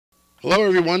Hello,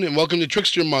 everyone, and welcome to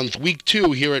Trixter Month, Week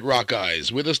 2 here at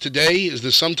Rockeyez. With us today is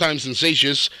the sometimes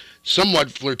sensacious,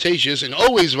 somewhat flirtatious, and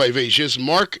always vivacious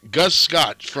Gus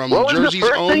Scott from Jersey's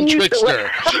own Trixter.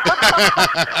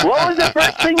 What was the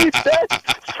first thing you said?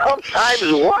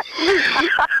 Sometimes what?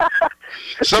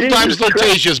 Sometimes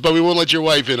flirtatious, but we won't let your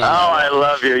wife in on that. Oh, I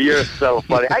love you. You're so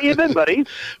funny. How you been, buddy?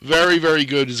 Very, very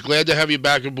good. It's glad to have you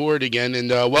back aboard again, and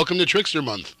welcome to Trixter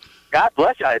Month. God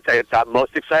bless you. I tell you, I'm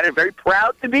most excited, very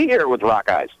proud to be here with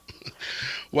Rockeyez.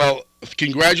 Well,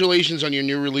 congratulations on your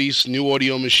new release, New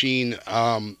Audio Machine.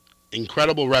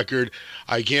 Incredible record.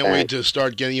 I can't wait to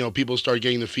start getting, people start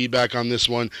getting the feedback on this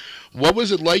one. What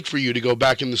was it like for you to go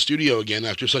back in the studio again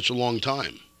after such a long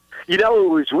time? You know, it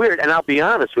was weird, and I'll be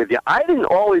honest with you. I didn't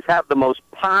always have the most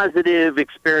positive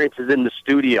experiences in the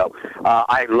studio.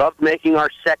 I loved making our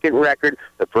second record.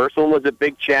 The first one was a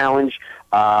big challenge.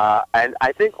 And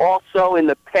I think also in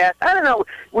the past, I don't know,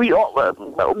 we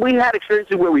had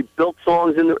experiences where we built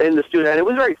songs in the studio, and it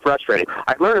was very frustrating.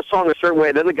 I'd learn a song a certain way,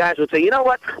 and then the guys would say, you know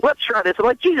what, let's try this. I'm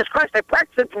like, Jesus Christ, I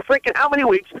practiced it for freaking how many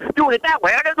weeks doing it that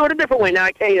way? I got to do it a different way now.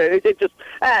 I can't, it just,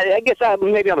 I guess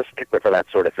maybe I'm a stickler for that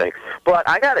sort of thing. But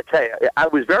I got to tell you, I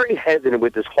was very hesitant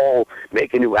with this whole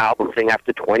make a new album thing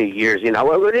after 20 years,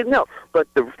 I didn't know. But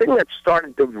the thing that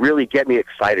started to really get me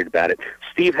excited about it,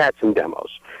 Steve had some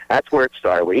demos. That's where it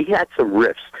started. Where he had some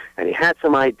riffs and he had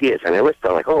some ideas, and I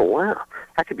listened. Like, oh wow,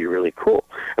 that could be really cool.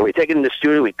 And we take it in the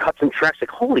studio, we cut some tracks. Like,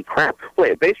 holy crap,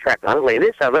 lay a bass track on it, lay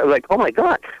this on it. Like, oh my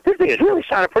god, this thing is really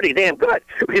sounding pretty damn good.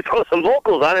 We throw some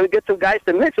vocals on it, we get some guys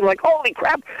to mix. I'm like, holy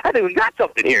crap, I think we got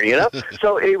something here,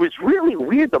 So it was really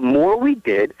weird. The more we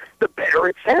did, the better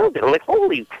it sounded. I'm like,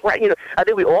 holy crap, I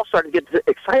think we all started to get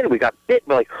excited. We got bit.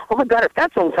 We're like, oh my god, if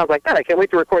that song sounds like that, I can't wait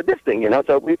to record this thing,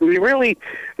 So we really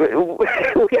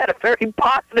we had a very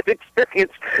positive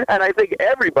experience, and I think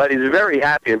everybody's very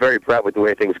happy and very proud with the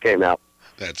way things came out.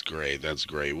 That's great. That's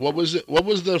great. What was it? What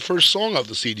was the first song of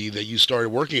the CD that you started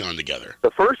working on together?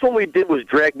 The first one we did was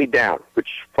 "Drag Me Down," which,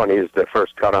 funny, is the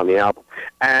first cut on the album,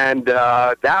 and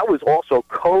that was also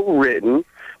co-written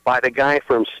by the guy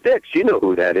from Styx. You know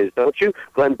who that is, don't you?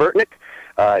 Glenn Burtnick.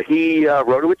 He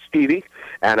wrote it with Stevie,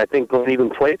 and I think Glenn even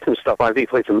played some stuff on it. He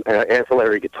played some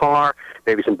ancillary guitar,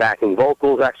 maybe some backing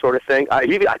vocals, that sort of thing. I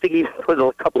think he put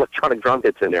a couple electronic drum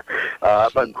hits in there.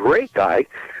 But great guy,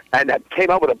 and that came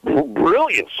out with a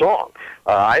brilliant song.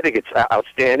 I think it's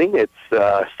outstanding. It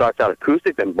starts out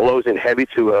acoustic, then blows in heavy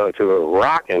to a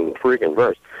rock and freaking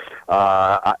verse.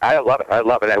 I love it. I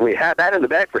love it. And we had that in the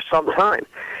bag for some time.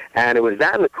 And it was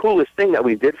that and the Coolest Thing that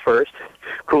we did first.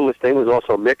 Coolest Thing was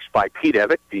also mixed by Pete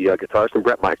Evick, the guitarist from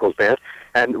Brett Michaels' band.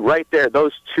 And right there,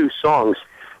 those two songs,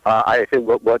 I think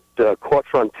what caught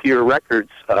Frontier Records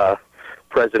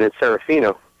president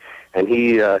Serafino, and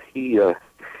he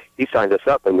signed us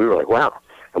up, and we were like, wow.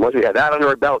 And once we had that under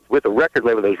our belt with a record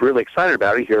label that was really excited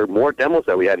about it, here more demos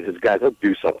that we had. He says, guys, let's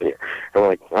do something here. And we're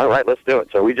like, all right, let's do it.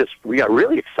 So we got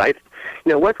really excited.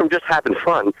 Went from just having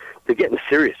fun to getting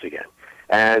serious again.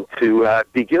 And to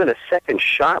be given a second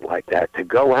shot like that, to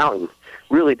go out and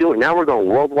really do it. Now we're going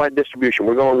worldwide distribution.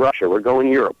 We're going Russia. We're going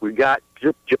Europe. We got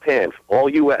Japan, all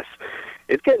U.S.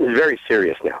 It's getting very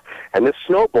serious now. And this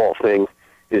snowball thing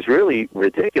is really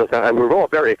ridiculous. And we're all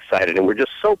very excited, and we're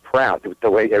just so proud with the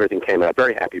way everything came out.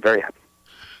 Very happy, very happy.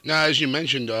 Now, as you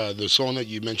mentioned, the song that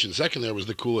you mentioned second there was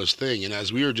The Coolest Thing. And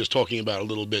as we were just talking about a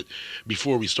little bit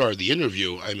before we started the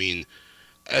interview, I mean,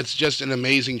 it's just an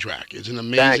amazing track. It's an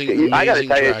amazing I got to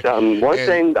tell you something. One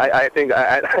thing I think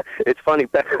it's funny.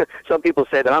 Some people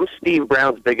say that I'm Steve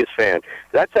Brown's biggest fan.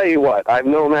 I tell you what, I've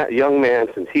known that young man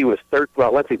since he was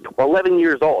 11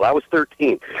 years old. I was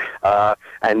 13,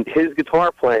 and his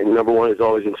guitar playing, number one, has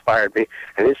always inspired me.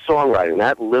 And his songwriting,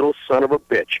 that little son of a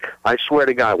bitch. I swear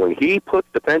to God, when he puts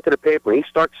the pen to the paper and he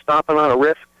starts stomping on a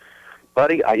riff,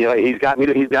 buddy, he's got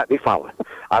me following.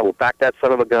 I will back that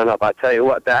son of a gun up. I tell you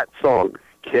what, that song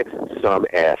kicks some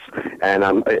ass, and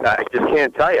I just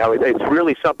can't tell you how it's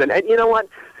really something. And you know what?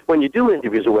 When you do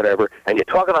interviews or whatever, and you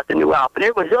talk about the new album, and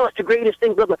everybody says, "Oh, it's the greatest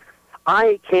thing," blah, blah.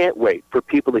 I can't wait for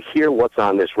people to hear what's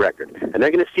on this record, and they're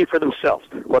going to see for themselves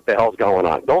what the hell's going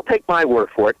on. Don't take my word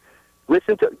for it. Go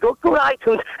to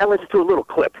iTunes and listen to a little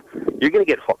clip. You're going to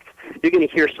get hooked. You're going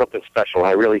to hear something special.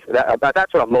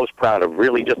 That's what I'm most proud of,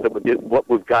 really, just what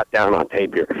we've got down on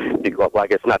tape here. Well, I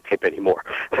guess not tape anymore.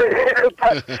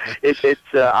 But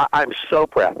I'm so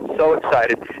proud, so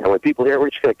excited, and when people hear it, we're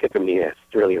just going to kick them in the ass.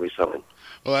 It's really going to be something.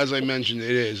 Well, as I mentioned, it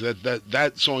is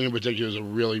that song in particular is a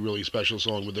really, really special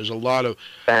song. But there's a lot of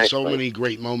so many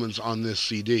great moments on this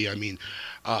CD. I mean,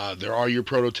 there are your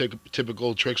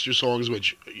prototypical Trixter songs,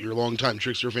 which your longtime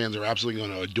Trixter fans are absolutely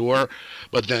going to adore.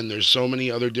 But then there's so many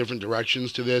other different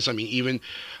directions to this. I mean, even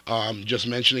just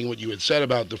mentioning what you had said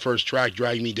about the first track,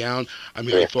 "Drag Me Down." I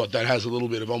mean, I thought that has a little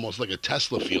bit of almost like a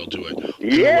Tesla feel to it.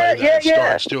 Yeah, the way that it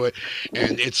starts to it,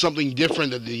 and it's something different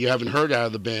that you haven't heard out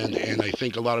of the band. And I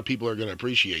think a lot of people are going to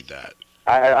appreciate that.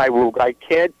 I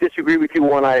can't disagree with you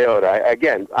one iota.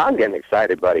 Again, I'm getting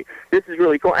excited, buddy. This is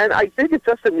really cool, and I think it's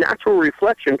just a natural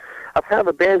reflection of how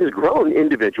the band has grown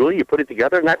individually. You put it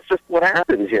together, and that's just what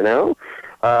happens, you know.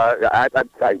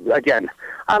 Again,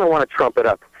 I don't want to trump it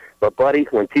up, but buddy,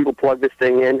 when people plug this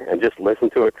thing in and just listen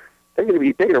to it, they're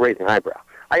going to raise an eyebrow.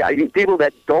 People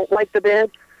that don't like the band,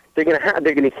 they're going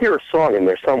to hear a song in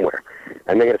there somewhere,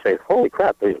 and they're going to say, "Holy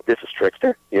crap, this is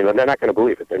Trixter." You know, they're not going to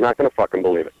believe it. They're not going to fucking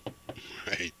believe it.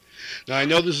 Right. Now, I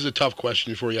know this is a tough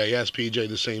question for you. I asked PJ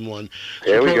the same one.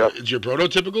 There we go. It's your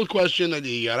prototypical question that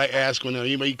you got to ask when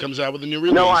anybody comes out with a new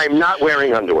release. No, I'm not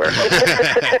wearing underwear.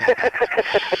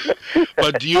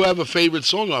 But do you have a favorite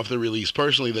song off the release,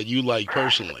 personally, that you like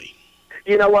personally?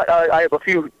 You know what? I have a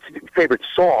few favorite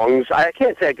songs. I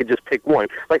can't say I could just pick one.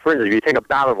 Like, for instance, if you take a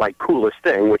ballad like Coolest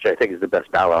Thing, which I think is the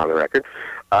best ballad on the record,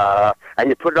 and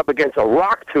you put it up against a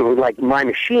rock tune like My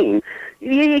Machine,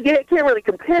 you can't really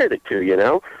compare the two, you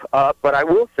know? But I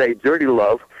will say Dirty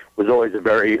Love was always was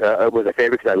a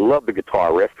favorite because I love the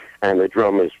guitar riff, and the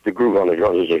groove on the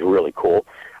drums is just really cool.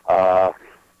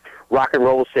 Rock and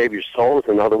Roll Will Save Your Soul is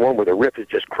another one where the riff is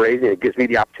just crazy, and it gives me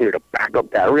the opportunity to back up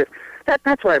that riff.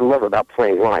 That's what I love about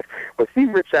playing live. When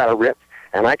Steve rips out a riff,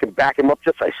 and I can back him up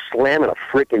just by slamming a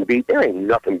freaking beat, there ain't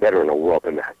nothing better in the world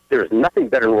than that. There is nothing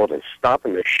better in the world than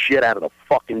stomping the shit out of the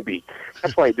fucking beat.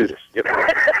 That's why I do this, you know.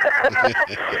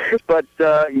 But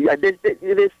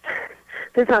there's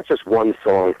not just one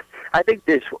song. I think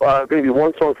there's going to be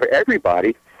one song for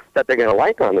everybody that they're going to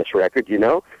like on this record, you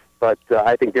know. But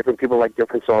I think different people like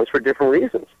different songs for different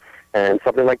reasons. And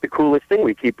something like The Coolest Thing,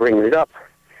 we keep bringing it up.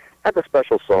 That's a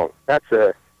special song. That's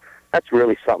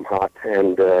really something hot.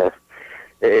 And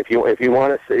if you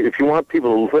want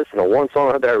people to listen to one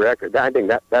song on that record, I think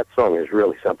that song is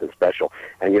really something special.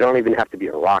 And you don't even have to be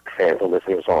a rock fan to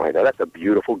listen to a song like that. That's a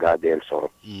beautiful goddamn song.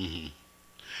 Mm-hmm.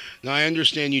 Now, I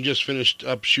understand you just finished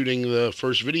up shooting the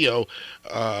first video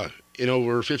in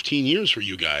over 15 years for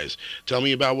you guys. Tell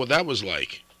me about what that was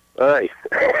like.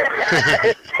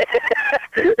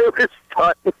 It was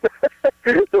fun.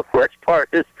 The worst part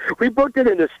is we booked it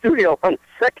in the studio on the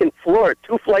second floor,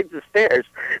 2 flights of stairs.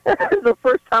 That was the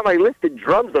first time I lifted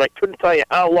drums, and I couldn't tell you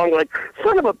how long. Like,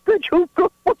 son of a bitch, who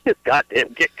booked this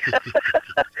goddamn gig?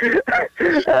 And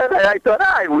I thought,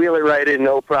 I'd wheel it right in,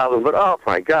 no problem. But, oh,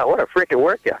 my God, what a freaking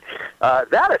workout.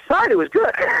 That aside, it was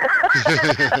good.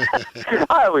 It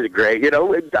was great. You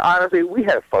know, honestly, we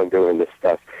had fun doing this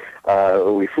stuff.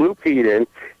 We flew Pete in.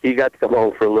 He got to come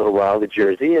home for a little while to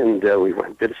Jersey, and we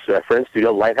went to his friend's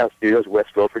studio, Lighthouse Studios, West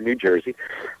Milford, New Jersey.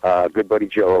 Good buddy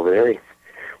Joe over there.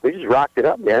 We just rocked it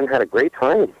up, man. Had a great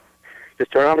time.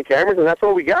 Just turned on the cameras, and that's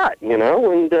all we got, you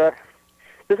know, and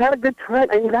just had a good time.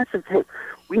 I mean, that's the thing.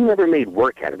 We never made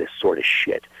work out of this sort of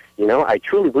shit. You know, I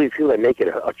truly believe people that make it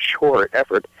a chore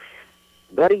effort,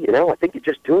 buddy, you know, I think you're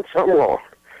just doing something wrong.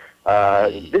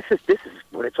 This is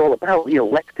what it's all about. We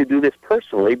elect to do this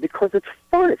personally because it's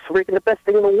fun. It's freaking the best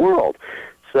thing in the world.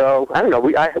 So I don't know.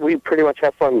 We pretty much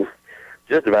have fun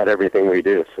just about everything we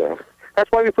do. So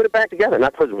that's why we put it back together.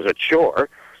 Not because it was a chore,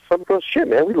 but because shit,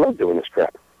 man, we love doing this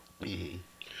crap. Mm-hmm.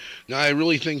 Now I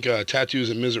really think "Tattoos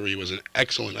and Misery" was an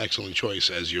excellent choice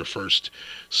as your first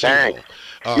single.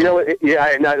 Thanks. You know, as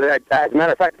a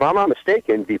matter of fact, if I'm not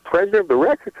mistaken, the president of the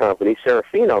record company,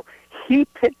 Serafino, he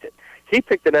picked it. He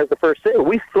picked it as the first single.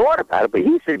 We thought about it, but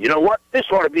he said, you know what, this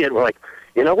ought to be it. We're like,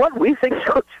 you know what, we think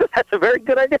so too. That's a very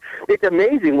good idea. It's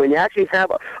amazing when you actually have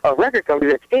a record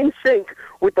company that's in sync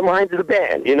with the minds of the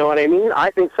band. You know what I mean? I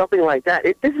think something like that,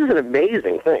 this is an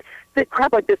amazing thing.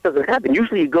 Crap like this doesn't happen.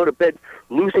 Usually you go to bed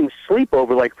losing sleep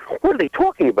over, like, what are they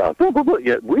talking about? Blah, blah, blah.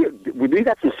 Yeah, we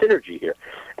got some synergy here.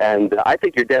 And I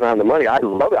think you're dead on the money. I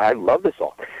love it. I love this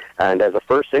song. And as a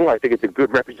first single, I think it's a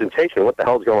good representation of what the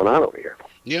hell's going on over here.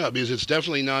 Yeah, because it's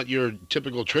definitely not your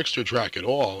typical Trixter track at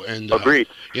all. And agreed.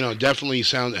 You know, definitely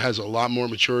has a lot more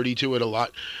maturity to it, a lot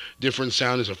different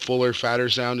sound. It's a fuller, fatter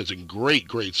sound. It's a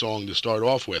great song to start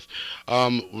off with.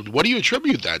 What do you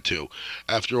attribute that to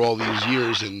after all these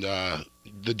years and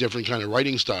the different kind of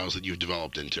writing styles that you've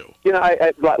developed into? You know,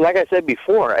 like I said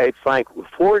before, it's like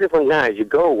 4 different guys. You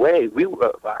go away.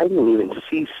 I didn't even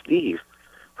see Steve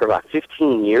for about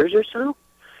 15 years or so.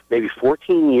 maybe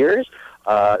 14 years.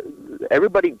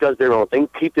 Everybody does their own thing.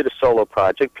 Pete did a solo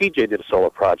project. PJ did a solo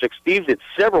project. Steve did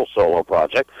several solo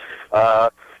projects.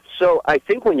 So I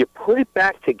think when you put it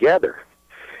back together,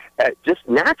 just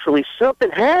naturally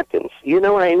something happens. You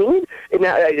know what I mean?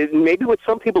 Now, maybe with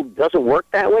some people it doesn't work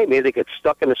that way. Maybe they get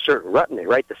stuck in a certain rut and they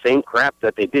write the same crap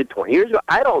that they did 20 years ago.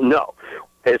 I don't know.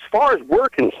 As far as we're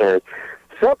concerned,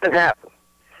 something happened.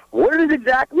 What is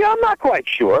exactly? I'm not quite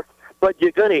sure. But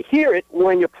you're going to hear it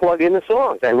when you plug in the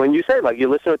songs. And when you say, like, you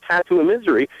listen to Tattoo of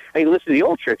Misery and you listen to the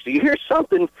old Trixter, you hear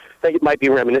something that might be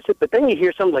reminiscent, but then you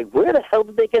hear something like, where the hell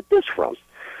did they get this from?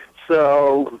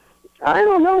 So, I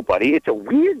don't know, buddy. It's a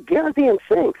weird goddamn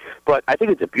thing. But I think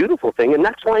it's a beautiful thing. And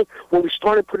that's why when we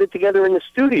started putting it together in the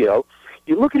studio,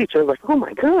 you look at each other like, oh,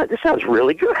 my God, this sounds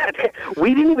really good.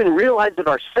 We didn't even realize it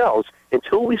ourselves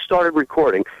until we started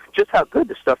recording just how good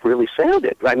the stuff really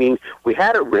sounded. I mean, we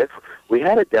had a riff, we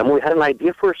had a demo, we had an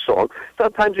idea for a song.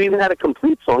 Sometimes we even had a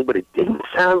complete song, but it didn't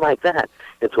sound like that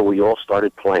until we all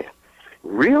started playing.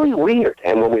 Really weird.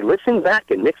 And when we listened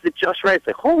back and mixed it just right, it's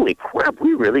like, holy crap,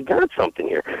 we really got something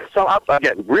here. So I'm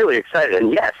getting really excited.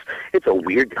 And yes, it's a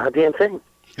weird goddamn thing.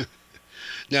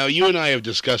 Now, you and I have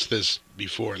discussed this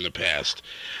before in the past.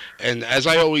 And as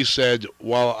I always said,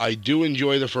 while I do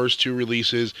enjoy the first two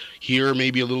releases, here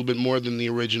maybe a little bit more than the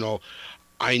original,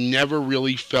 I never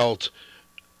really felt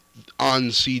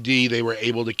on CD they were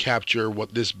able to capture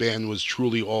what this band was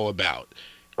truly all about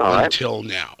until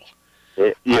now.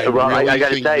 I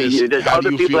got to tell you, there's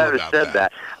other people that have said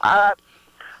that.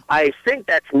 I think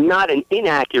that's not an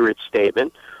inaccurate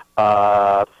statement.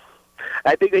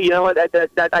 I think, you know what, I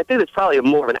think it's probably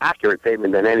more of an accurate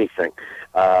statement than anything.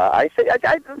 I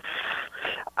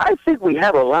think we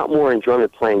have a lot more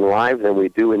enjoyment playing live than we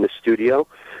do in the studio,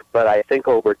 but I think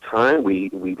over time we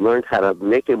learned how to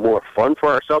make it more fun for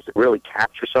ourselves and really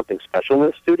capture something special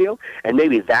in the studio, and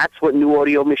maybe that's what New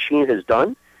Audio Machine has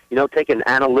done, you know, take an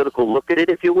analytical look at it,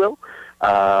 if you will.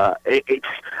 And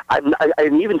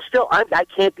even still, I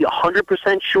can't be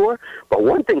 100% sure, but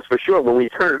one thing's for sure, when we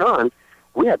turn it on,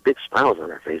 we have big smiles on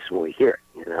our faces when we hear it,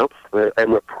 you know,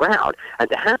 and we're proud. And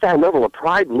to have that level of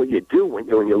pride in what you do when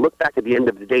you look back at the end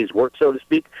of the day's work, so to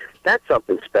speak, that's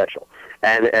something special.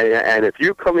 And if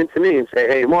you come into me and say,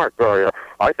 hey, Mark,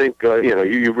 I think, you know,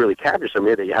 you've really captured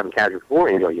something that you haven't captured before,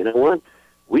 and you go, you know what?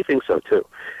 We think so, too.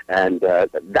 And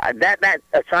that,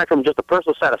 aside from just a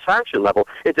personal satisfaction level,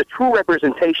 it's a true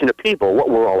representation of people, what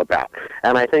we're all about.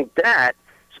 And I think that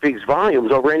speaks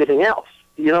volumes over anything else.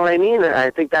 You know what I mean? I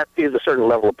think that gives a certain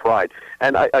level of pride.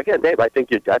 And again, Dave, I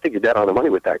think you're dead on the money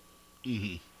with that.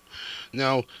 Mm-hmm.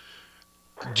 Now,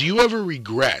 do you ever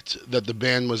regret that the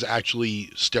band was actually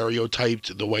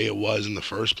stereotyped the way it was in the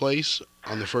first place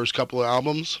on the first couple of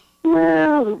albums?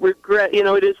 Well, regret, you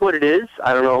know, it is what it is.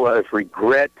 I don't know if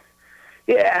regret.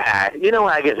 Yeah, you know,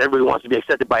 I guess everybody wants to be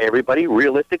accepted by everybody.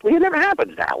 Realistically, it never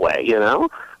happens that way, you know.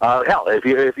 Hell,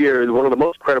 if you're one of the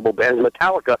most credible bands,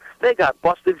 Metallica, they got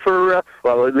busted for,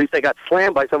 well, at least they got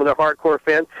slammed by some of their hardcore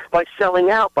fans by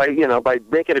selling out, by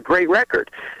making a great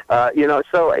record. You know,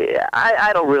 so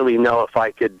I don't really know if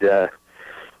I could,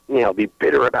 be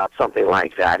bitter about something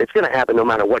like that. It's going to happen no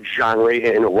matter what genre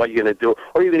and what you're going to do.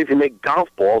 Or even if you make golf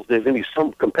balls, there's going to be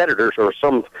some competitors or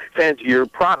some fans of your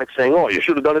product saying, oh, you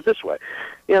should have done it this way.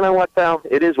 You know what, pal?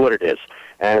 It is what it is.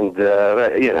 And,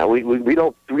 we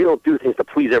don't do things to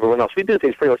please everyone else. We do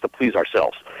things pretty much to please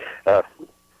ourselves. That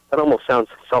almost sounds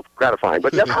self-gratifying,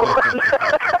 but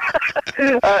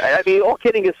I mean, all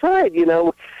kidding aside,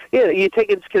 you take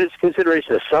into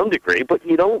consideration to some degree, but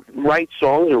you don't write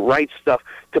songs or write stuff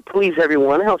to please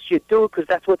everyone else. You do it because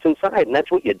that's what's inside, and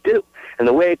that's what you do. And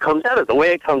the way it comes out is the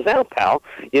way it comes out, pal.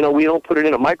 You know, we don't put it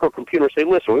in a microcomputer and say,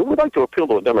 listen, we would like to appeal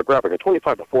to a demographic of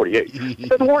 25 to 48. It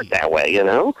doesn't work that way, you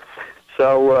know?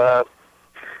 So,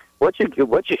 what you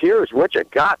hear is what you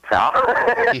got, pal.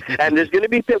 And there's going to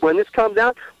be, when this comes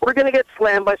out, we're going to get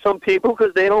slammed by some people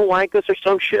because they don't like us or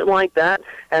some shit like that.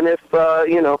 And if,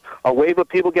 a wave of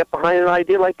people get behind an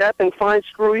idea like that, then fine,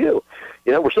 screw you.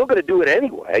 You know, we're still going to do it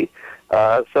anyway.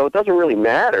 So it doesn't really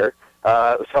matter.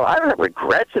 So I don't have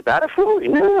regrets about it.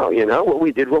 No, you know, what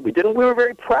we did, and we were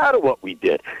very proud of what we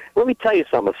did. Let me tell you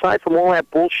something. Aside from all that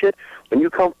bullshit, when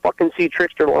you come fucking see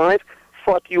Trixter live,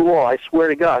 fuck you all, I swear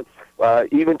to God.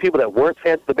 Even people that weren't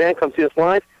fans of the band come see us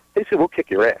live, they say, we'll kick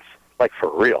your ass. Like,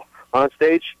 for real. On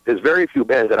stage, there's very few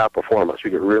bands that outperform us. We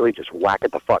could really just whack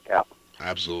it the fuck out.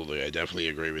 Absolutely. I definitely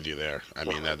agree with you there. I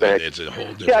mean, it's a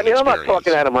whole different I mean, experience. I'm not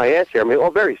talking out of my ass here. I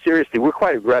mean, very seriously, we're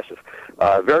quite aggressive.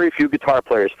 Very few guitar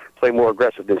players play more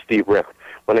aggressive than Steve Riff.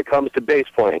 When it comes to bass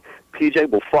playing, PJ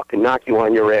will fucking knock you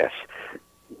on your ass.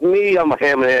 Me, I'm a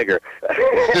ham and egger.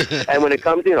 And when it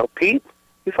comes, Pete,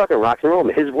 He fucking rocks and roll.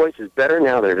 His voice is better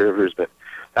now than it ever has been.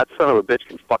 That son of a bitch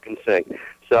can fucking sing.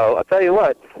 So I'll tell you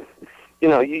what,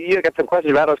 you got some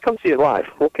questions about us, come see it live.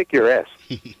 We'll kick your ass.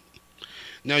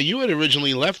 Now, you had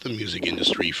originally left the music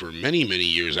industry for many, many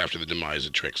years after the demise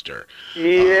of Trixter.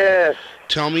 Yes.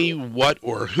 Tell me what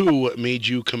or who made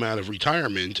you come out of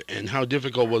retirement, and how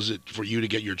difficult was it for you to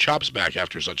get your chops back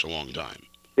after such a long time?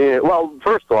 Yeah, well,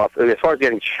 first off, as far as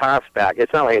getting chops back,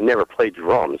 it's not like I never played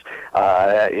drums.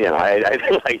 I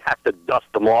didn't have to dust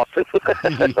them off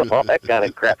and all that kind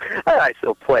of crap. I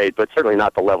still played, but certainly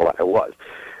not the level I was.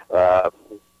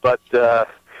 But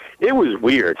it was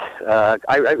weird. I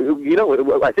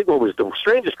think what was the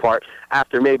strangest part,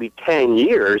 after maybe 10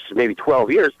 years, maybe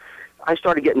 12 years, I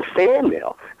started getting fan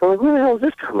mail. I'm like, where the hell is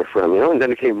this coming from? And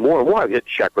then it came more and more. I get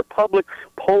Czech Republic,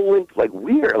 Poland, like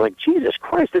weird. I'm like, Jesus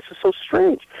Christ, this is so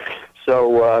strange.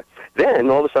 So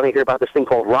then all of a sudden I hear about this thing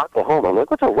called Rocklahoma. I'm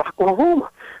like, what's a Rocklahoma?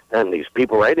 And these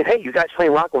people writing, hey, you guys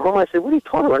playing Rocklahoma? I said, what are you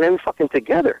talking about? We're not even fucking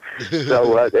together.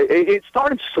 So it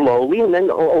started slowly, and then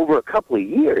over a couple of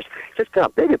years, it just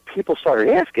got bigger. People started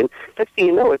asking. Next thing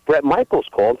you know, Brett Michaels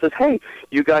called and says, hey,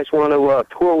 you guys want to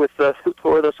tour with us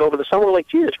over the summer? We're like,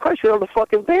 Jesus Christ, we don't have a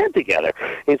fucking band together.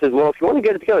 And he says, well, if you want to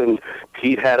get it together, and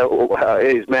Pete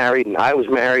is married, and I was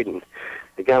married, and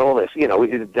they got all this,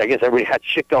 I guess everybody had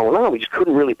shit going on. We just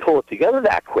couldn't really pull it together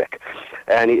that quick.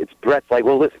 And Brett's like,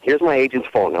 well, listen, here's my agent's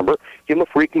phone number. Give him a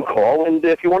freaking call, and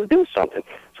if you want to do something.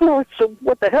 So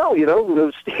what the hell,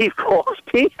 Steve calls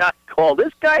Pete, I call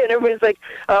this guy, and everybody's like,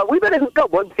 we better hook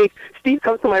up. One day, Steve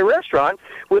comes to my restaurant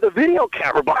with a video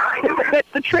camera behind him, and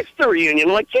it's the Trixter reunion.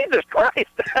 I'm like, Jesus Christ.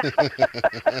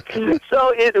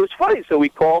 So it was funny. So we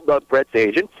called Brett's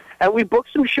agent, and we booked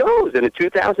some shows. And in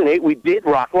 2008, we did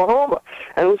Rocklahoma,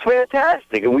 and it was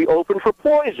fantastic. And we opened for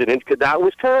Poison in Cadott,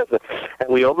 Wisconsin, and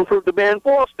we opened for the band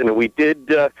Boston, and we did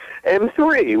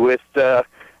M3 with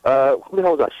who the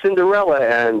hell was that? Cinderella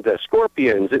and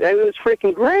Scorpions, and it was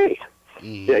freaking great.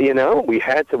 We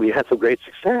had some great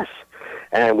success,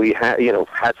 and we had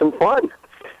some fun.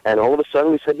 And all of a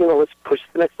sudden we said, let's push to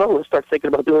the next level. Let's start thinking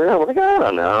about doing it now. We're like, I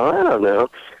don't know.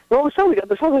 And all of a sudden we got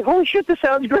this song, like, holy shit, this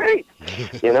sounds great.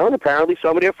 And apparently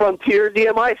somebody at Frontier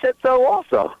DMI said so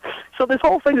also. So this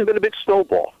whole thing has been a big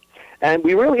snowball. And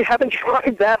we really haven't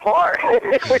tried that hard.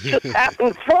 We're just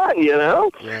having fun,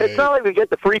 Right. It's not like we get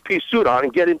the three-piece suit on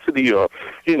and get into the,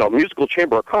 musical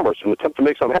chamber of commerce and attempt to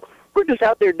make something happen. We're just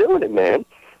out there doing it, man.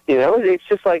 It's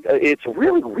just like, it's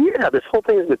really weird how this whole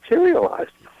thing is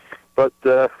materialized. But,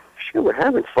 shit, we're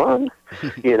having fun,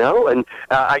 And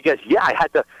I guess, I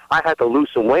had to lose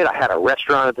some weight. I had a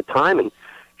restaurant at the time, and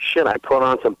shit, I put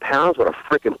on some pounds. What a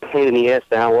freaking pain in the ass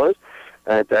that was.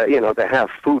 And, to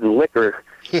have food and liquor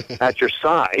at your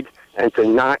side and to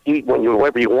not eat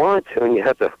whenever you want to, and you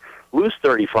have to lose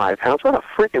 35 pounds. What a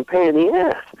freaking pain in the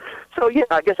ass. So,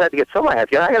 I guess I had to get somebody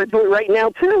happy. I got to do it right now,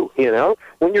 too,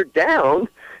 When you're down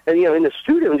and, in the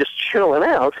studio and just chilling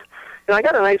out, I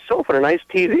got a nice sofa and a nice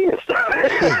TV and stuff.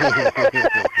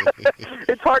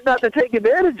 It's hard not to take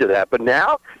advantage of that. But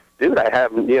now, dude, I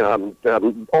haven't,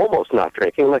 I'm almost not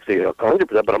drinking. Let's say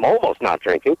 100%, but I'm almost not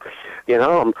drinking.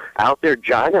 I'm out there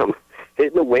jogging. I'm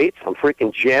hitting the weights. I'm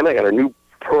freaking jamming. I got a new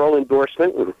Pearl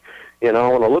endorsement. And, I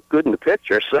want to look good in the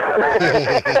picture. So,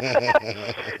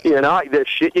 the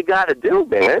shit you got to do,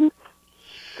 man.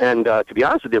 And to be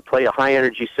honest with you, play a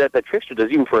high-energy set that Trixter does,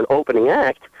 even for an opening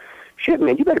act. Shit,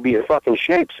 man, you better be in fucking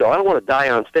shape, so I don't want to die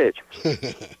on stage.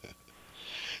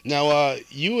 Now,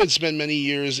 you had spent many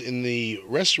years in the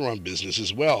restaurant business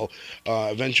as well,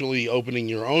 eventually opening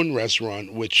your own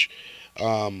restaurant, which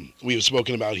we have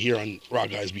spoken about here on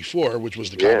Rockeyez before, which was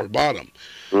the Copper Bottom.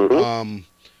 Mm-hmm.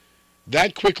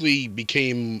 That quickly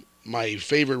became my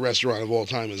favorite restaurant of all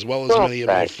time, as well as many of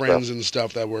my friends and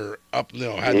stuff that were up, had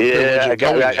the privilege of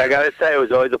going there. I got to say, it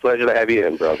was always a pleasure to have you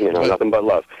in, bro. Nothing but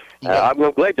love.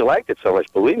 I'm glad you liked it so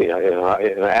much. Believe me, and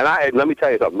let me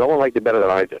tell you something. No one liked it better than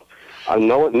I did.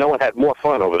 No one had more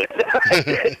fun over there.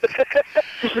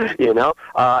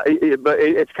 But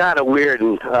it's kind of weird,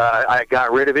 and I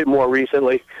got rid of it more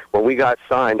recently. When we got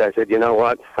signed, I said, you know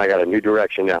what? I got a new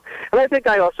direction now. And I think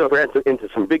I also ran into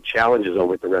some big challenges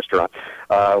over at the restaurant.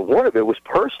 One of it was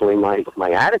personally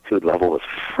my attitude level was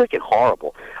freaking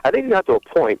horrible. I think it got to a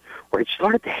point where it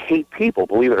started to hate people,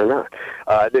 believe it or not.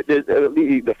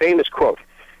 The famous quote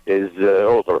is,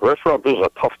 the restaurant business is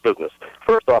a tough business.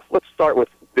 First off, let's start with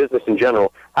business in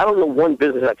general. I don't know one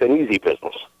business that's an easy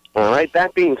business. All right?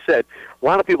 That being said, a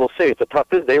lot of people say it's a tough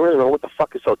business. They really don't know what the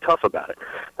fuck is so tough about it.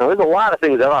 Now, there's a lot of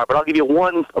things that are, but I'll give you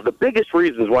one of the biggest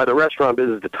reasons why the restaurant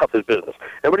business is the toughest business.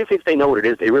 Everybody thinks they know what it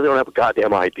is. They really don't have a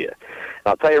goddamn idea. And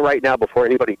I'll tell you right now, before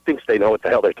anybody thinks they know what the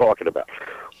hell they're talking about.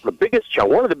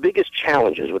 one of the biggest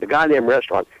challenges with a goddamn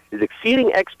restaurant is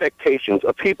exceeding expectations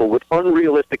of people with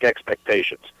unrealistic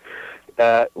expectations.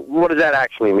 What does that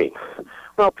actually mean?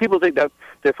 Well, people think that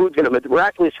their food's going to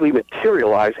miraculously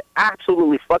materialize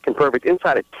absolutely fucking perfect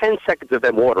inside of 10 seconds of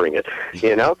them ordering it,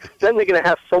 you know? Then they're going to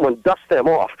have someone dust them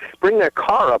off, bring their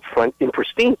car up front in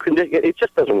pristine condition. It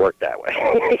just doesn't work that way.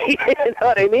 You know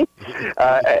what I mean?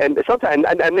 And sometimes,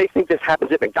 and they think this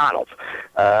happens at McDonald's.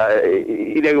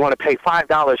 They want to pay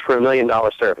 $5 for $1 million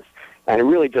service. And it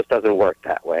really just doesn't work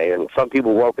that way. And some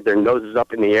people walk with their noses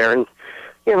up in the air. And,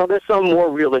 you know, there's some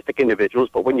more realistic individuals.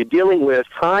 But when you're dealing with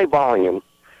high volume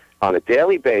on a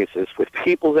daily basis with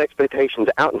people's expectations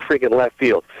out in freaking left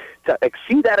field, to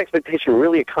exceed that expectation,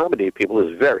 really accommodate people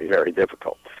is very, very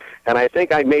difficult. And I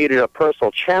think I made it a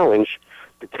personal challenge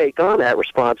to take on that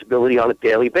responsibility on a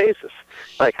daily basis.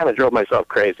 I kind of drove myself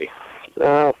crazy.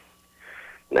 So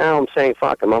now I'm saying,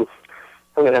 fuck them. I'm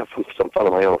going to have some fun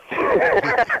of my own.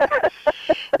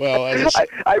 Well, I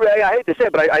hate to say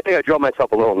it, but I think I drove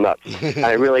myself a little nuts.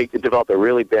 I really developed a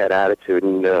really bad attitude,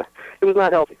 and it was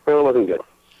not healthy. It really wasn't good.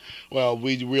 Well,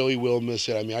 we really will miss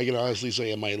it. I mean, I can honestly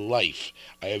say in my life,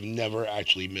 I have never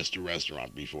actually missed a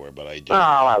restaurant before, but I did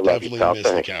definitely miss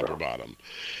the Capper Bottom.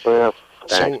 Well,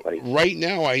 so right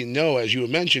now, I know, as you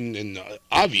mentioned, and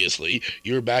obviously,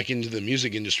 you're back into the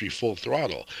music industry full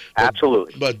throttle.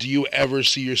 Absolutely. But do you ever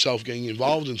see yourself getting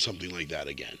involved in something like that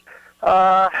again?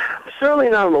 Certainly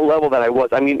not on the level that I was.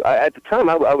 I mean, at the time,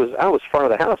 I was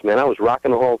front of the house, man. I was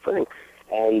rocking the whole thing,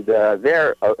 and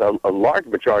there a large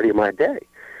majority of my day.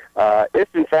 If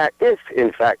in fact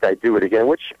I do it again,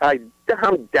 which I'm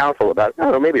doubtful about. I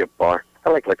don't know, maybe a bar. I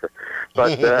like liquor,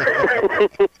 but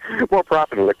more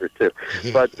profit in liquor too.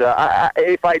 But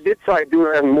if I did so, I'd do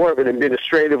it on more of an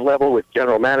administrative level with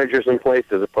general managers in place,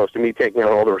 as opposed to me taking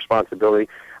on all the responsibility.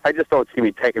 I just don't see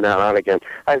me taking that on again.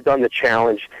 I've done the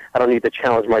challenge. I don't need to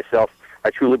challenge myself. I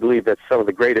truly believe that some of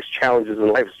the greatest challenges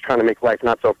in life is trying to make life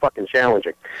not so fucking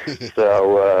challenging.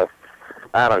 So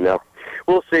I don't know.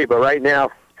 We'll see. But right now,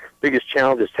 biggest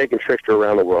challenge is taking Trixter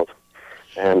around the world.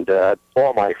 And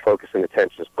all my focus and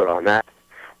attention is put on that.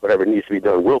 Whatever needs to be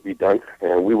done will be done,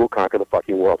 and we will conquer the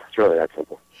fucking world. It's really that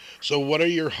simple. So what are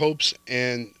your hopes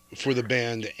for the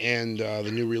band and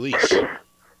the new release?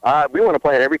 We want to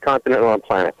play on every continent on the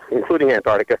planet, including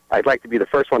Antarctica. I'd like to be the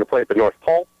first one to play at the North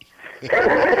Pole.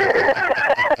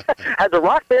 Has a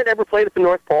rock band ever played at the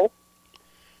North Pole?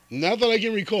 Not that I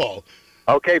can recall.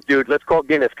 Okay, dude, let's call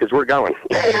Guinness, because we're going.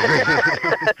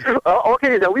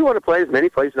 Okay, now we want to play as many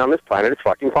places on this planet as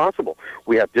fucking possible.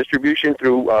 We have distribution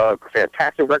through a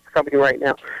fantastic record company right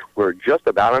now. We're just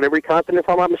about on every continent, if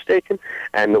I'm not mistaken.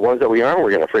 And the ones that we are, we're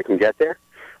going to freaking get there.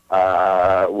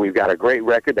 We've got a great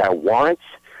record that warrants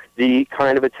the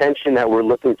kind of attention that we're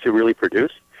looking to really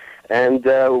produce. And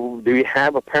we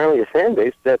have apparently a fan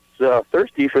base that's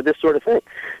thirsty for this sort of thing.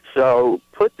 So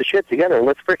put the shit together and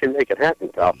let's freaking make it happen,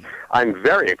 pal. I'm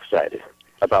very excited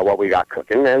about what we got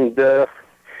cooking, and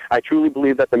I truly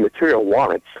believe that the material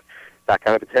warrants that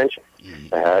kind of attention.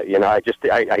 You know,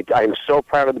 I'm so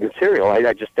proud of the material.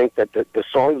 I just think that the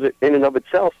songs in and of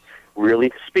itself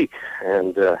really speak,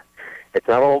 and it's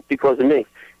not all because of me.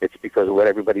 It's because of what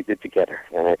everybody did together,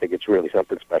 and I think it's really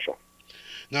something special.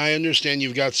 Now, I understand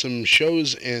you've got some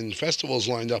shows and festivals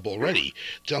lined up already.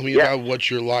 Tell me about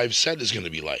what your live set is going to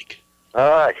be like.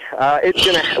 It's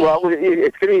going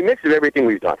to be a mix of everything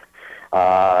we've done.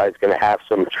 It's going to have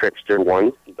some Trixter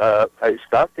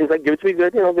stuff, things like Give It To Me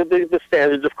Good, you know, the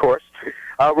standards, of course.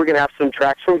 We're going to have some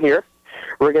tracks from here.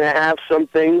 We're going to have some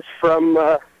things from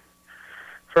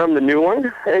the new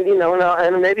one, and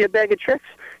and maybe a bag of tricks.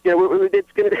 You know, we're going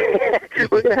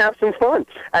to have some fun.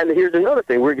 And here's another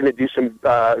thing. We're going to do some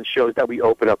shows that we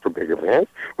open up for bigger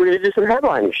bands. We're going to do some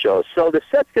headlining shows. So the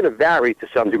set's going to vary to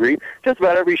some degree. Just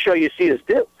about every show you see us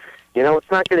do. You know,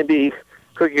 it's not going to be,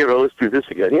 cookie or let's do this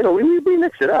again. You know, we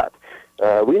mix it up.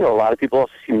 We know a lot of people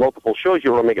also see multiple shows.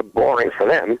 You want to make it boring for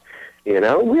them. You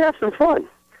know, we have some fun.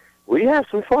 But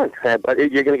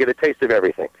you're going to get a taste of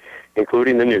everything,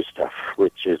 including the new stuff,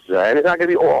 which is, and it's not going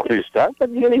to be all new stuff,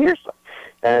 but you're going to hear some.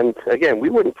 And, again, we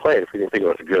wouldn't play it if we didn't think it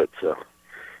was good, so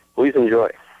please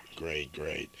enjoy.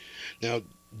 Great. Now,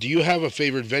 do you have a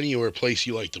favorite venue or place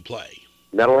you like to play?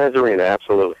 Meadowlands Arena,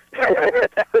 absolutely. The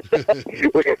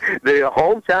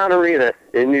hometown arena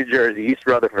in New Jersey, East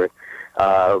Rutherford.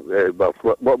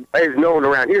 What is known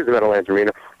around here as the Meadowlands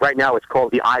Arena. Right now it's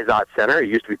called the Izod Center. It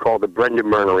used to be called the Brendan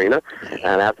Byrne Arena.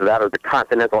 And after that, it was the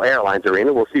Continental Airlines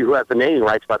Arena. We'll see who has the naming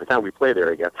rights by the time we play there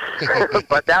again.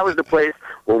 But that was the place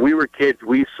when we were kids,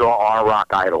 we saw our rock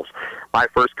idols. My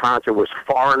first concert was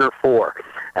Foreigner 4.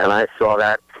 And I saw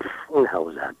that, what the hell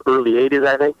was that? Early 80s,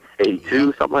 I think?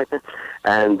 82, something like that.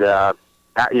 And,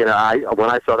 when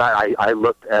I saw that, I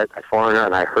looked at Foreigner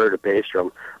and I heard a bass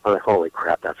drum. I'm like, holy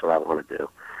crap, that's what I want to do.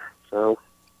 So,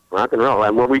 rock and roll.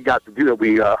 And when we got to do that,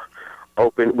 we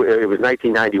opened, it was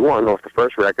 1991 off the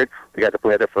first record. We got to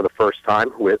play there for the first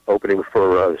time with opening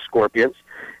for the Scorpions.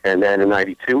 And then in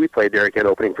 92, we played there again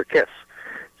opening for Kiss.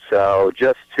 So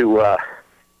just to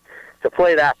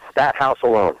play that house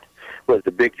alone was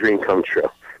the big dream come true.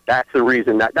 That's the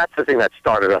reason, that's the thing that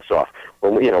started us off.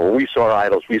 When we saw our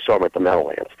idols, we saw them at the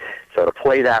Meadowlands. So to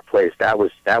play that place, that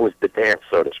was the dance,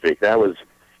 so to speak. That was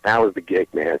the gig,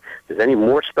 man. If there's any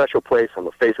more special place on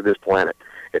the face of this planet,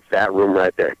 it's that room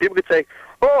right there. People could say,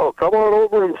 oh, come on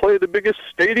over and play the biggest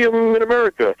stadium in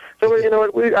America. So, you know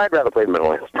what, I'd rather play the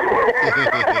Meadowlands.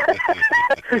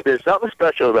 There's something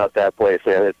special about that place,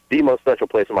 man. It's the most special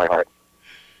place in my heart.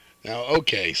 Now,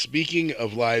 okay, speaking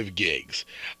of live gigs,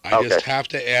 I just have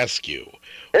to ask you,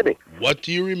 what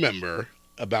do you remember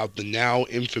about the now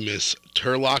infamous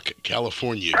Turlock,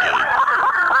 California gig?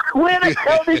 When I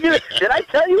tell you, did I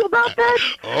tell you about that?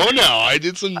 Oh, no, I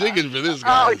did some digging for this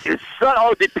guy. Did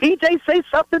PJ say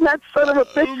something, that son of a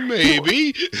bitch?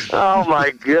 Maybe. Oh, my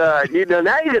God.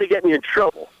 Now you're going to get me in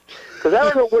trouble. Because I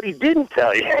don't know what he didn't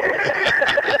tell you.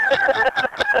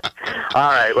 All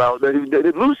right, well, the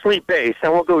loosely based, I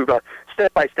won't go about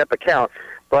step-by-step account,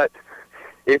 but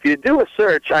if you do a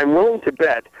search, I'm willing to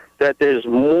bet that there's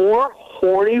more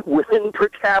horny women per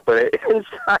capita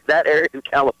inside that area of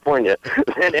California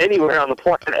than anywhere on the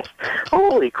planet.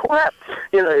 Holy crap.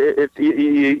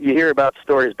 You hear about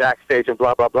stories backstage and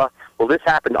blah, blah, blah. Well, this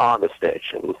happened on the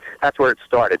stage, and that's where it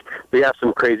started. We have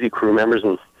some crazy crew members,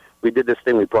 and we did this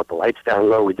thing. We brought the lights down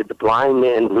low. We did the Blind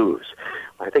Man Blues.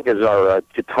 I think as our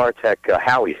guitar tech,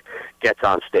 Howie, gets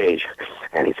on stage,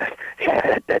 and he's like,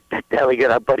 yeah, that we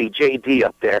got our buddy J.D.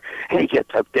 up there, and he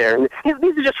gets up there, and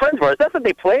these are just friends of ours. That's not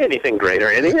they play anything great or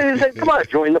anything. And he's like, come on,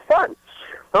 join the fun.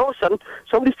 All of a sudden,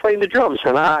 somebody's playing the drums,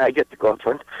 and I get to go up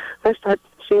front. I start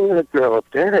seeing the girl up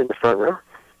there in the front row.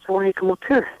 So why don't you come up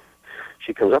here?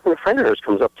 She comes up, and a friend of hers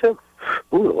comes up, too.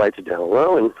 Ooh, the lights are down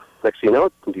low, and next thing you know,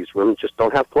 these women just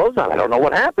don't have clothes on. I don't know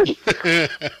what happened.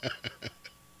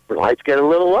 The lights get a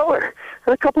little lower.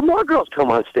 And a couple more girls come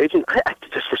on stage, and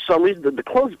just for some reason, the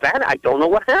clothes vanished. I don't know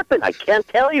what happened. I can't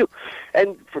tell you.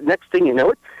 And for next thing you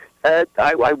know,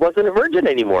 I wasn't a virgin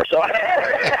anymore. So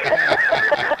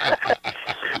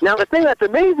now, the thing that's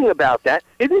amazing about that,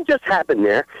 it didn't just happen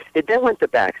there. It then went to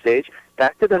backstage,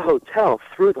 back to the hotel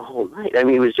through the whole night. I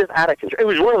mean, it was just out of control. It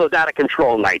was one of those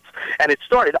out-of-control nights, and it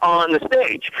started on the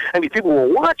stage. I mean, people were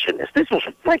watching this. This was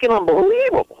freaking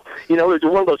unbelievable. It was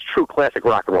one of those true classic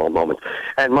rock and roll moments.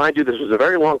 And mind you, this was a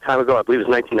very long time ago. I believe it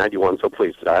was 1991, so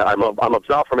please, I'm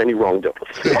absolved from any wrongdoing.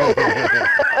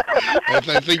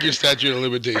 I think your statute of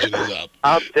limitation is up.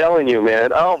 I'm telling you,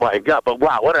 man. Oh, my God. But,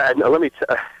 wow, let me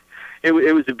tell you.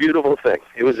 It was a beautiful thing.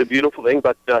 It was a beautiful thing,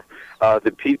 but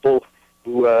the people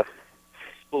who...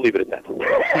 we'll leave it at that.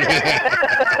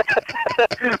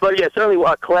 But yeah, certainly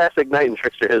a classic night in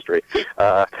Trixter history.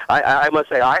 I must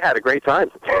say I had a great time.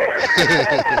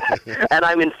 And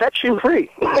I'm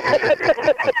infection-free.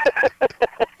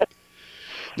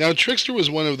 Now, Trixter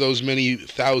was one of those many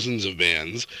thousands of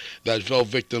bands that fell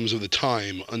victims of the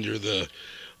time under the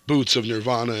boots of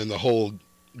Nirvana and the whole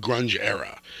grunge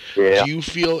era. Yeah. Do you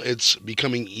feel it's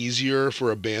becoming easier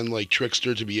for a band like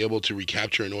Trixter to be able to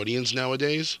recapture an audience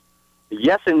nowadays?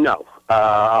 Yes and no.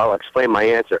 I'll explain my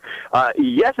answer.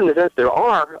 Yes, in the sense there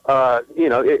are,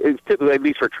 it's typically, at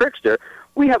least for Trixter,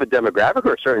 we have a demographic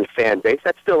or a certain fan base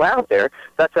that's still out there.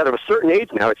 That's at a certain age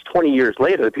now. It's 20 years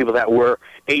later. The people that were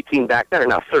 18 back then are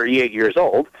now 38 years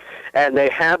old. And they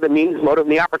have the means, motive,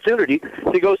 and the opportunity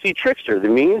to go see Trixter. The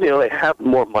means, they have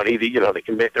more money. They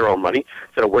can make their own money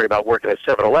instead of worry about working at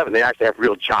 7-Eleven. They actually have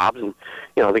real jobs, and,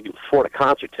 they can afford a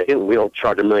concert ticket, and we don't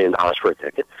charge $1 million for a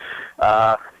ticket.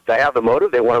 They have the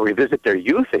motive. They want to revisit their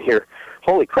youth and hear,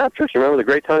 holy crap, Trixter, remember the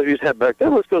great times we used to have back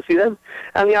then? Let's go see them.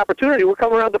 And the opportunity, we're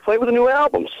coming around to play with a new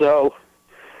album. So,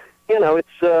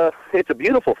 it's a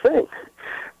beautiful thing.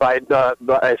 But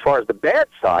as far as the bad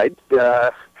side,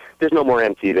 there's no more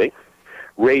MTV.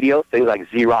 Radio, things like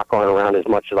Z-Rock aren't around as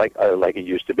much like it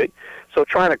used to be. So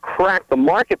trying to crack the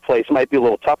marketplace might be a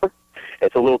little tougher.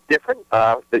 It's a little different.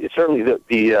 Certainly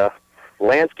the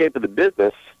landscape of the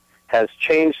business has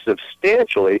changed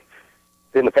substantially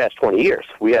in the past 20 years.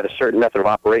 We had a certain method of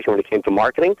operation when it came to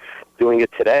marketing. Doing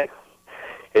it today,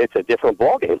 it's a different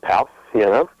ballgame, pal, you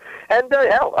know. And,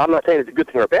 hell, I'm not saying it's a good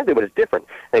thing or a bad thing, but it's different.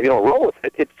 And if you don't roll with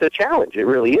it, it's a challenge. It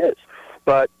really is.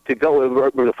 But to go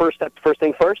with the first step, first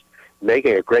thing first,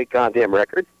 making a great goddamn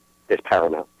record is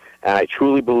paramount. And I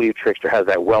truly believe Trixter has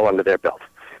that well under their belt.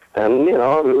 And, you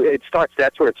know,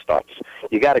 that's where it starts.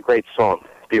 You got a great song.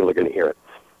 People are going to hear it.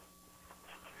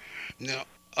 Now,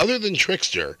 other than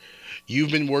Trixter,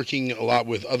 you've been working a lot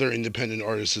with other independent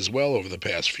artists as well over the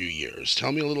past few years.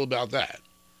 Tell me a little about that.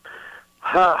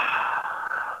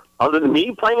 Other than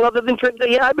me playing other than Trixter?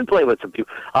 Yeah, I've been playing with some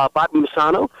people. Bobby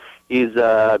Massano is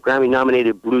a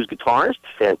Grammy-nominated blues guitarist.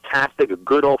 Fantastic. A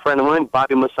good old friend of mine,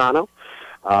 Bobby Massano.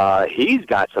 He's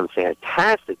got some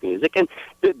fantastic music. And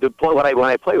when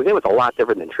I play with him, it's a lot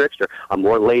different than Trixter. I'm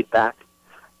more laid back.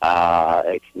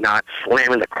 It's not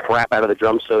slamming the crap out of the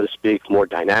drums, so to speak. More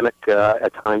dynamic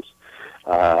at times.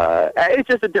 It's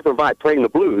just a different vibe. Playing the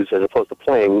blues as opposed to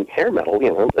playing hair metal,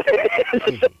 you know. It's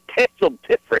a substantial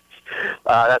difference.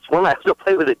 That's one I also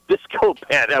played with a disco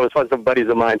band. That was fun. Some buddies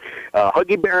of mine,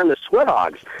 Huggy Bear and the Sweat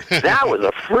Hogs. That was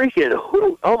a freaking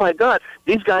hoot. Oh my God!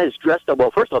 These guys dressed up.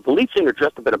 Well, first of all, the lead singer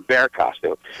dressed up in a bear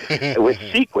costume with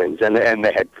sequins, and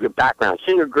they had background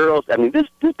singer girls. I mean, this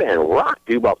band rocked,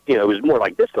 dude. Well, you know, it was more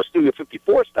like disco, Studio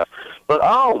 54 stuff. But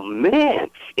oh man,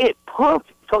 it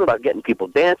pumped. Talking about getting people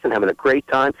dancing, having a great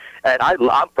time. And I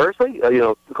personally, you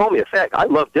know, call me a fag, I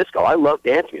love disco. I love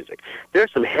dance music.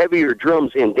 There's some heavier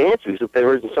drums in dance music if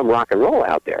there isn't some rock and roll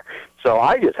out there. So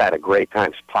I just had a great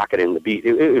time pocketing the beat.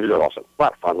 It was awesome.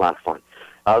 A lot of fun.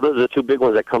 Those are the two big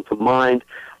ones that come to mind.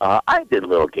 I did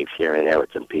little gigs here and there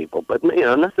with some people, but, you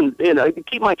know, nothing, you know, to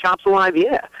keep my chops alive,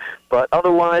 yeah. But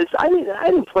otherwise, I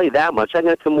didn't play that much. I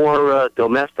got to more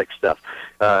domestic stuff.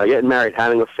 Getting married,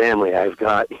 having a family. I've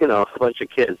got, you know, a bunch of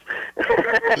kids.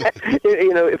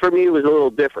 You know, for me, it was a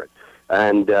little different.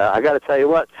 And I got to tell you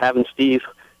what, having Steve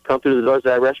come through the doors of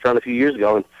that restaurant a few years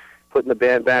ago and putting the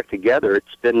band back together,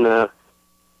 it's been a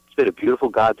beautiful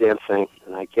goddamn thing.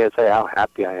 And I can't say how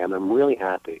happy I am. I'm really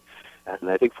happy.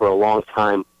 And I think for a long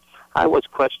time, I was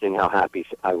questioning how happy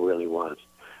I really was.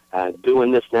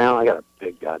 Doing this now, I got a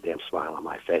big goddamn smile on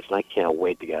my face, and I can't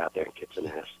wait to get out there and kick some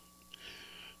ass.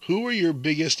 Who are your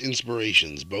biggest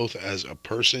inspirations, both as a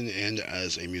person and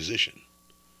as a musician?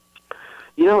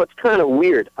 You know, it's kind of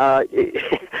weird.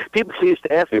 People used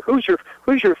to ask me, who's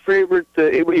your favorite,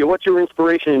 what's your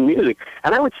inspiration in music?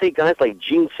 And I would say guys like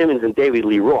Gene Simmons and David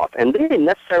Lee Roth, and they didn't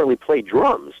necessarily play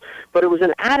drums, but it was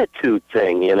an attitude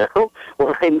thing, you know?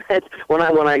 When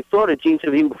I thought of Gene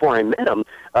Simmons, even before I met him,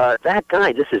 that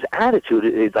guy, just his attitude,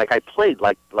 is like I played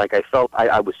like I felt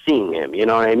I was seeing him, you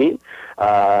know what I mean?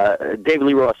 David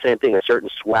Lee Roth, same thing, a certain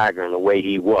swagger in the way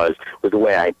he was the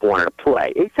way I wanted to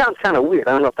play. It sounds kind of weird.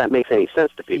 I don't know if that makes any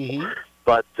sense to people. Mm-hmm.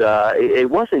 But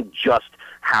it wasn't just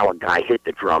how a guy hit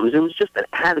the drums. It was just an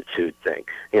attitude thing,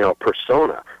 you know,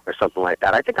 persona or something like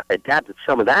that. I think I adapted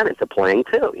some of that into playing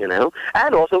too, you know.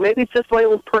 And also maybe it's just my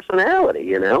own personality,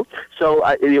 you know. So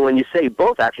when you say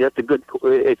both, actually,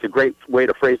 it's a great way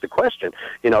to phrase the question,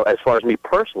 you know, as far as me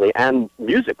personally and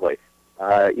musically.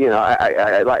 You know,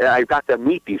 I got to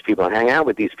meet these people and hang out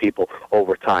with these people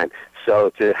over time.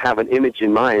 So to have an image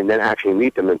in mind and then actually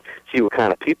meet them and see what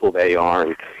kind of people they are,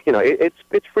 and you know,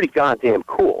 it's pretty goddamn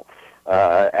cool.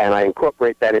 And I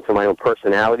incorporate that into my own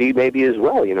personality, maybe as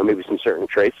well. You know, maybe some certain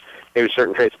traits. Maybe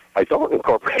certain traits I don't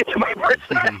incorporate into my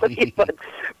personality.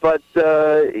 but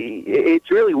it's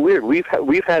really weird. We've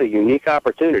had a unique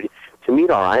opportunity to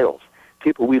meet our idols.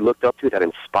 People we looked up to that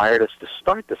inspired us to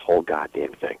start this whole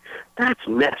goddamn thing. That's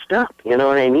messed up, you know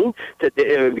what I mean?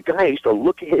 The guy used to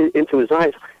look into his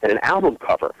eyes at an album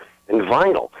cover and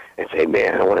vinyl and say,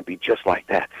 man, I want to be just like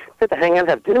that. I had to hang out and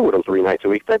have dinner with him 3 nights a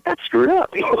week. That's screwed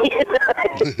up.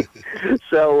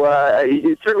 So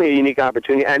it's certainly a unique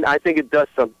opportunity, and I think it does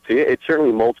something to you. It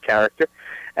certainly molds character,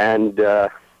 and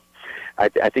I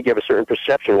think you have a certain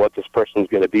perception of what this person is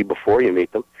going to be before you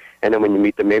meet them, and then when you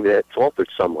meet them, maybe that's altered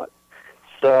somewhat.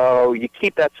 So you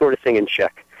keep that sort of thing in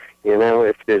check. You know,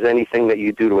 if there's anything that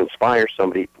you do to inspire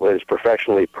somebody, whether it's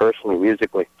professionally, personally,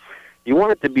 musically, you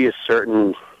want it to be a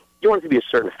certain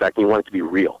effect, and you want it to be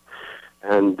real.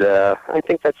 And I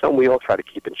think that's something we all try to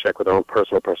keep in check with our own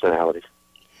personal personalities.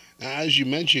 As you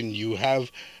mentioned, you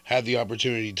have had the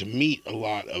opportunity to meet a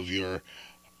lot of your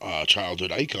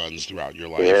childhood icons throughout your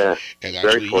life, and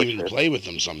actually even play with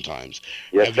them sometimes.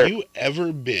 Yes, have you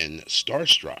ever been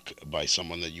starstruck by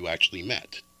someone that you actually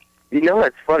met? You know,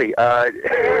 that's funny.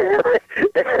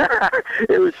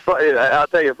 It was funny. I'll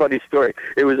tell you a funny story.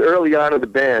 It was early on in the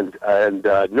band, and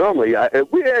normally,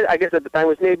 I guess at the time it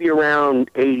was maybe around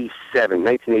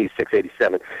 1986,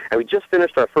 87, and we just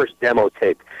finished our first demo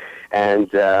tape,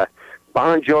 and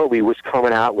Bon Jovi was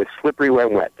coming out with Slippery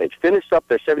When Wet. They'd finished up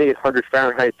their 7800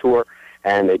 Fahrenheit tour,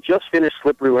 and they just finished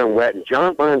Slippery When Wet, and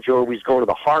John Bon Jovi's going to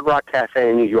the Hard Rock Cafe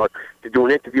in New York to do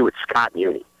an interview with Scott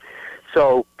Muni.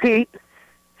 So Pete,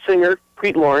 singer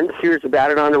Pete Lawrence, hears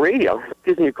about it on the radio.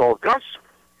 Gives me a call. Gus,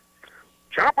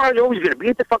 John Bon Jovi's going to be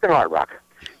at the fucking Hard Rock.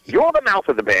 You're the mouth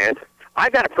of the band. I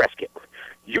got a press kit.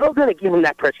 You're going to give him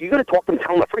that press kit. You're going to talk to him,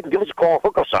 tell him to freaking give us a call,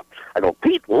 hook us up. I go,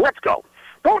 Pete, let's go.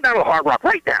 Go down to the Hard Rock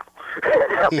right now.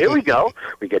 Here we go.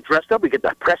 We get dressed up. We get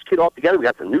the press kit all together. We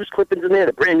got some news clippings in there,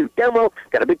 the brand new demo.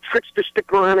 Got a big Trixter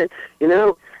sticker on it, you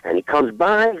know. And he comes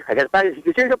by. I got it by. He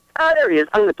goes, here you go. Oh, there he is.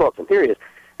 I'm going to talk to him. Here he is.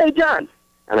 Hey, John.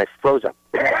 And I froze up.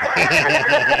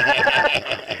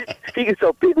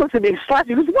 So Pete looks at me and slaps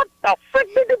me. He goes, what the frick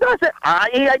did you do? I said,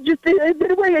 I just did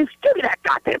it away. Give me that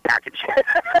goddamn package.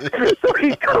 So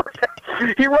he goes,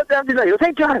 he runs down to me. He goes,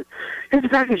 hey, John, here's the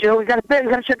package. You know, we got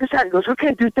to check this out. He goes,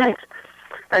 okay, dude, thanks.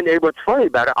 And what's funny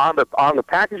about it, on the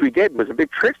package we gave him was a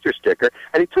big Trixter sticker,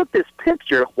 and he took this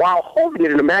picture while holding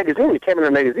it in a magazine. He came in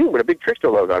a magazine with a big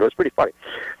Trixter logo on it. It was pretty funny.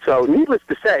 So needless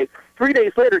to say, 3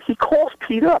 days later, he calls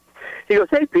Pete up. He goes,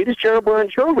 hey, Pete, it's John Bon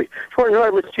Jovi. Just want to know I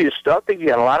listened to your stuff. Think you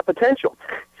got a lot of potential.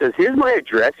 He says, here's my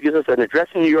address. He gives us an address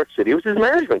in New York City. It was his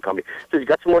management company. He says, you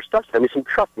got some more stuff? Send me some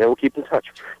truck, man. We'll keep in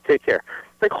touch. Take care.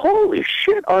 Like, holy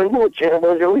shit, I know what John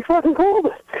Bon Jovi fucking called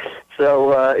us.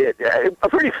 So,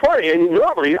 pretty funny. And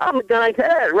normally, I'm the guy,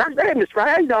 hey, Mr.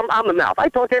 Ryan, I'm the mouth. I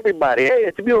talk to everybody. Hey,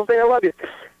 it's a beautiful thing. I love you.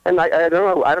 And I don't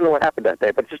know what happened that day,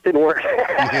 but it just didn't work.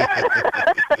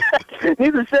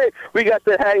 Needless to say, we got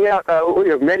to hang out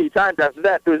many times after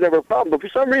that. There was never a problem, but for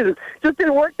some reason, it just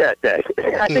didn't work that day.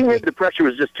 I think maybe the pressure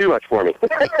was just too much for me.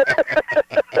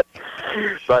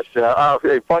 But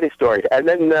funny story. And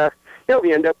then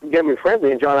we ended up getting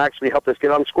friendly, and John actually helped us get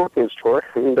on the Scorpions tour,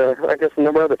 and I guess a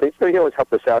number of other things. So he always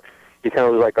helped us out. He kind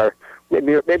of was like our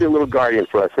maybe a little guardian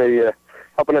for us, maybe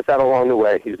helping us out along the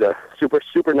way. He's a super,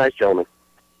 super nice gentleman.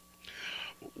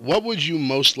 What would you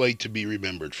most like to be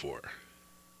remembered for?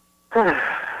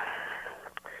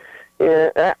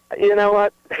 Yeah, you know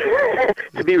what?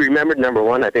 To be remembered, number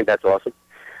one, I think that's awesome.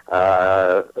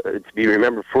 To be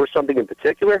remembered for something in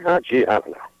particular? Oh, gee, I don't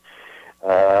know.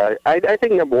 I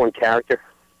think number one, character.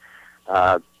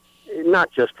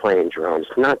 Not just playing drums,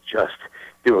 not just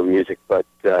doing music, but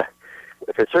if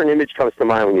a certain image comes to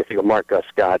mind when you think of Mark Gus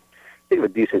Scott, think of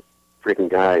a decent freaking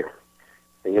guy.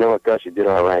 And you know what, Gus, you did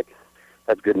all right.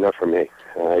 That's good enough for me.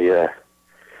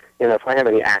 If I have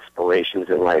any aspirations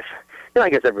in life, I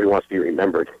guess everybody wants to be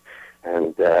remembered.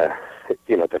 And,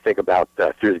 to think about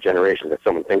through the generations that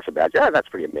someone thinks about you, that's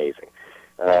pretty amazing.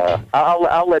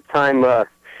 I'll let time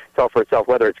tell for itself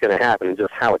whether it's going to happen and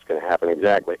just how it's going to happen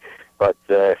exactly. But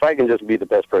if I can just be the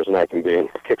best person I can be and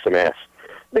kick some ass,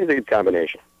 I think it's a good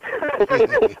combination.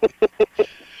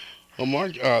 Well,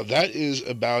 Mark, that is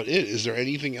about it. Is there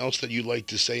anything else that you'd like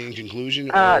to say in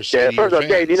conclusion? First of all,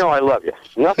 Dave, you know I love you.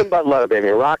 Nothing but love, baby.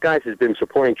 Rockeyez has been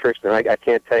supporting Trixter, and I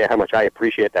can't tell you how much I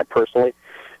appreciate that personally.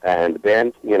 And the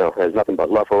band, has nothing but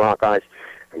love for Rockeyez,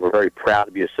 and we're very proud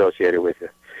to be associated with you.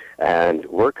 And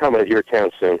we're coming to your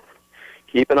town soon.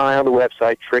 Keep an eye on the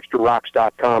website,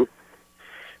 TrixterRocks.com.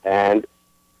 And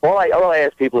all I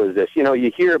ask people is this.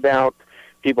 You hear about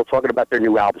people talking about their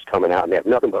new albums coming out, and they have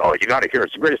nothing but, you got to hear it.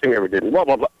 It's the greatest thing we ever did, and blah,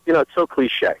 blah, blah. It's so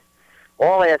cliche.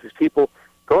 All I ask is people,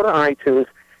 go to iTunes.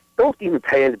 Don't even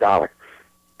pay $1.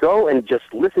 Go and just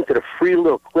listen to the free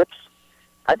little clips.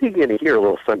 I think you're going to hear a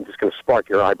little something that's going to spark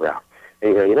your eyebrow.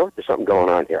 And you know what? There's something going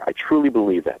on here. I truly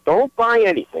believe that. Don't buy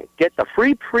anything. Get the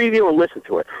free preview and listen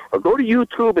to it. Or go to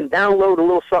YouTube and download a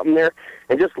little something there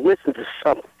and just listen to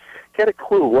something. Get a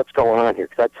clue what's going on here.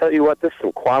 Because I tell you what, this is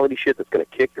some quality shit that's going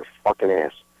to kick your fucking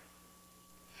ass.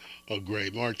 Oh,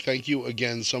 great. Mark, thank you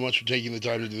again so much for taking the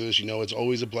time to do this. It's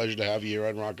always a pleasure to have you here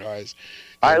on Rockeyez.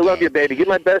 I love you, baby. Give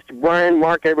my best to Brian,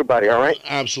 Mark, everybody, all right?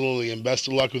 Absolutely, and best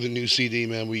of luck with the new CD,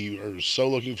 man. We are so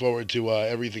looking forward to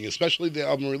everything, especially the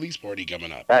album release party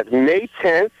coming up. That's May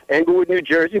 10th, Englewood, New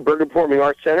Jersey, Bergen Performing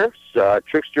Arts Center,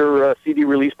 Trixter CD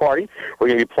release party. We're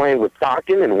going to be playing with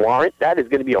Dokken and Warrant. That is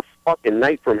going to be a fucking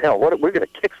night from hell. We're going to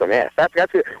kick some ass. We're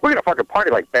going to fucking party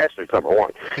like bastards, number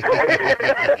one.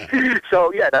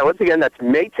 So, once again, that's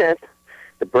May 10th,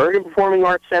 the Bergen Performing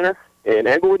Arts Center in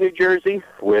Englewood, New Jersey,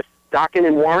 with Dokken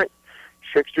and Warrant.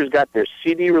 Trixter's got their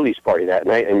CD release party that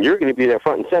night, and you're going to be there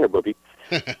front and center, Booby.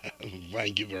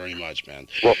 Thank you very much, man.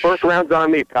 Well, first round's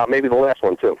on me, pal. Maybe the last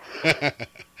one, too. Well,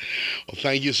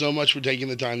 thank you so much for taking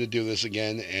the time to do this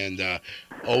again, and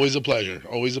always a pleasure.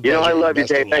 Always a pleasure. You know I love you,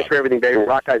 Dave. Thanks for everything, Dave.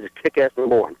 Rockeyez is kick-ass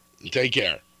 #1. Take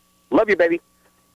care. Love you, baby.